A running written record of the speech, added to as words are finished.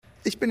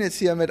Ich bin jetzt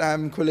hier mit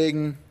einem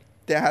Kollegen,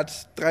 der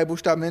hat 3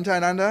 Buchstaben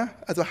hintereinander,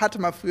 also hatte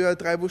mal früher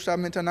 3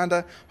 Buchstaben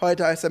hintereinander,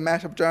 heute heißt er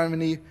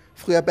Mashup-Germany,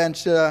 früher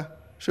Bandstiller.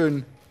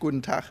 Schönen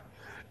guten Tag.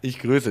 Ich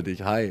grüße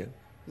dich, hi.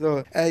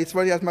 So, jetzt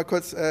wollte ich erst mal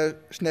kurz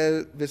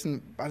schnell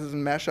wissen, was ist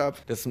ein Mashup?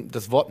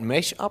 Das Wort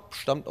Mash-Up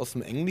stammt aus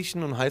dem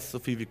Englischen und heißt so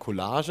viel wie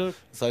Collage.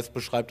 Das heißt,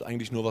 beschreibt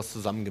eigentlich nur was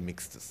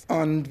Zusammengemixtes.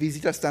 Und wie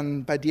sieht das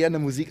dann bei dir in der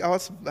Musik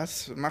aus?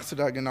 Was machst du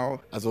da genau?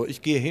 Also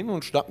ich gehe hin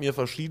und schnapp mir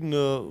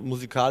verschiedene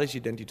musikalische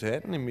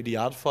Identitäten. Im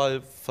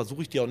Idealfall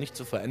versuche ich die auch nicht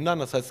zu verändern.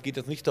 Das heißt, es geht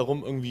jetzt nicht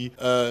darum, irgendwie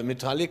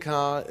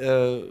Metallica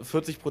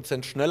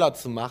 40% schneller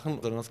zu machen,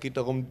 sondern es geht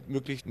darum,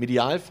 möglichst im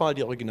Idealfall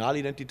die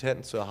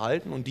Originalidentitäten zu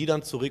erhalten und die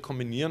dann zu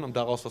rekombinieren, um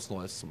daraus was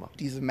Neues zu machen.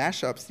 Diese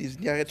Mashups, die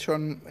sind ja jetzt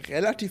schon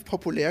relativ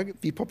populär.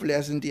 Wie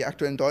populär sind die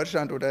aktuell in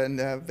Deutschland oder in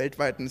der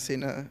weltweiten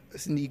Szene?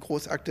 Sind die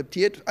groß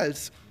akzeptiert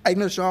als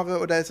eigenes Genre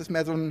oder ist es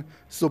mehr so ein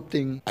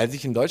Subding? Als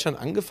ich in Deutschland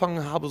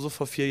angefangen habe, so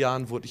vor 4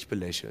 Jahren, wurde ich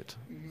belächelt.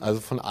 Also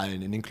von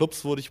allen. In den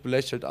Clubs wurde ich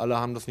belächelt, alle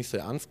haben das nicht so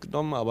ernst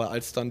genommen, aber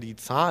als dann die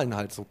Zahlen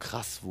halt so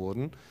krass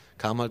wurden,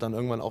 kamen halt dann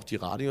irgendwann auch die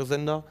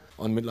Radiosender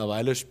und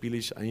mittlerweile spiele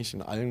ich eigentlich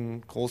in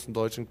allen großen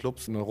deutschen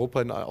Clubs, in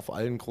Europa, auf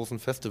allen großen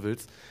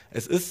Festivals.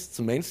 Es ist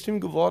zum Mainstream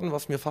geworden,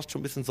 was mir fast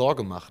schon ein bisschen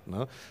Sorge macht,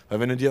 ne? Weil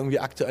wenn du dir irgendwie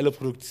aktuelle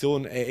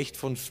Produktionen echt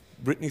von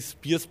Britney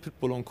Spears,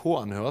 Pitbull und Co.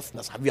 anhörst,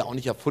 das haben wir auch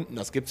nicht erfunden,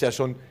 das gibt es ja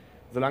schon,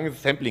 solange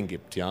es Sampling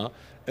gibt, ja.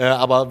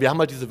 Aber wir haben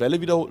halt diese Welle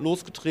wieder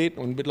losgetreten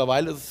und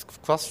mittlerweile ist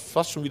es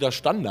fast schon wieder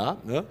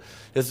Standard, ne?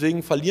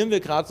 Deswegen verliere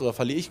ich gerade so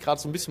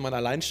ein bisschen mein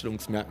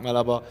Alleinstellungsmerkmal,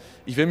 aber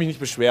ich will mich nicht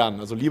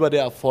beschweren. Also lieber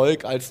der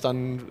Erfolg, als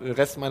dann den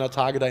Rest meiner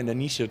Tage da in der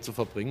Nische zu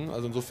verbringen.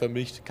 Also insofern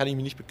kann ich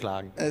mich nicht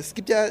beklagen. Es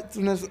gibt ja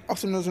auch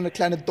so eine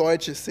kleine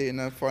deutsche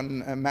Szene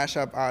von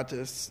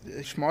Mashup-Artists.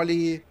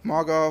 Schmolly,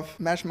 Morgoth,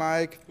 Mash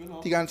Mike, genau.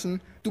 Die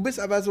ganzen. Du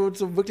bist aber so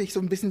wirklich so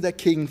ein bisschen der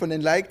King von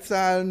den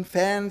Like-Zahlen,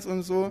 Fans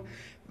und so.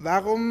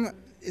 Warum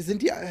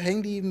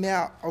hängen die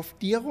mehr auf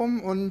dir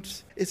rum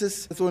und ist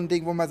es so ein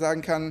Ding, wo man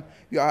sagen kann,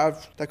 ja,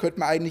 da könnte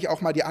man eigentlich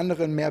auch mal die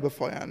anderen mehr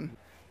befeuern?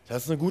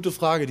 Das ist eine gute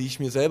Frage, die ich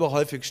mir selber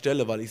häufig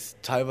stelle, weil ich es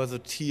teilweise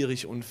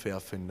tierisch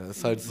unfair finde. Es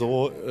ist halt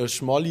so,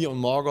 Schmolly und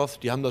Morgoth,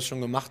 die haben das schon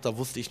gemacht, da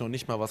wusste ich noch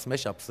nicht mal, was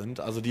Mash-Ups sind.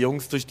 Also die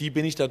Jungs, durch die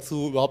bin ich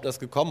dazu überhaupt erst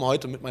gekommen,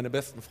 heute mit meinen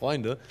besten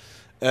Freunden.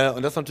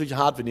 Und das ist natürlich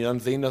hart, wenn die dann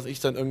sehen, dass ich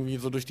dann irgendwie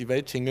so durch die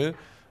Welt tingle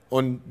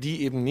und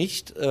die eben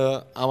nicht.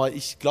 Aber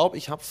ich glaube,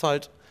 ich habe es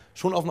halt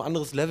schon auf ein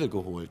anderes Level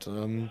geholt,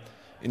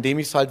 indem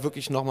ich es halt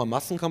wirklich nochmal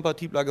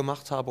massenkompatibler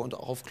gemacht habe und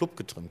auch auf Club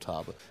getrimmt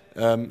habe.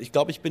 Ich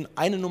glaube, ich bin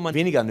eine Nummer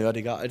weniger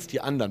nerdiger als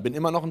die anderen. Bin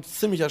immer noch ein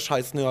ziemlicher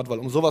Scheiß-Nerd, weil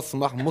um sowas zu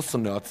machen, musst du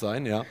Nerd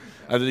sein. Ja?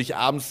 Also dich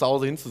abends zu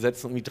Hause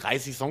hinzusetzen und irgendwie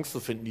 30 Songs zu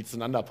finden, die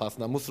zueinander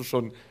passen, da musst du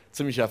schon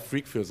ziemlicher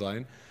Freak für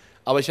sein.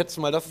 Aber ich schätze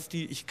mal,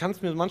 ich kann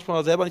es mir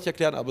manchmal selber nicht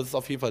erklären, aber es ist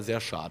auf jeden Fall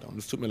sehr schade und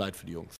es tut mir leid für die Jungs.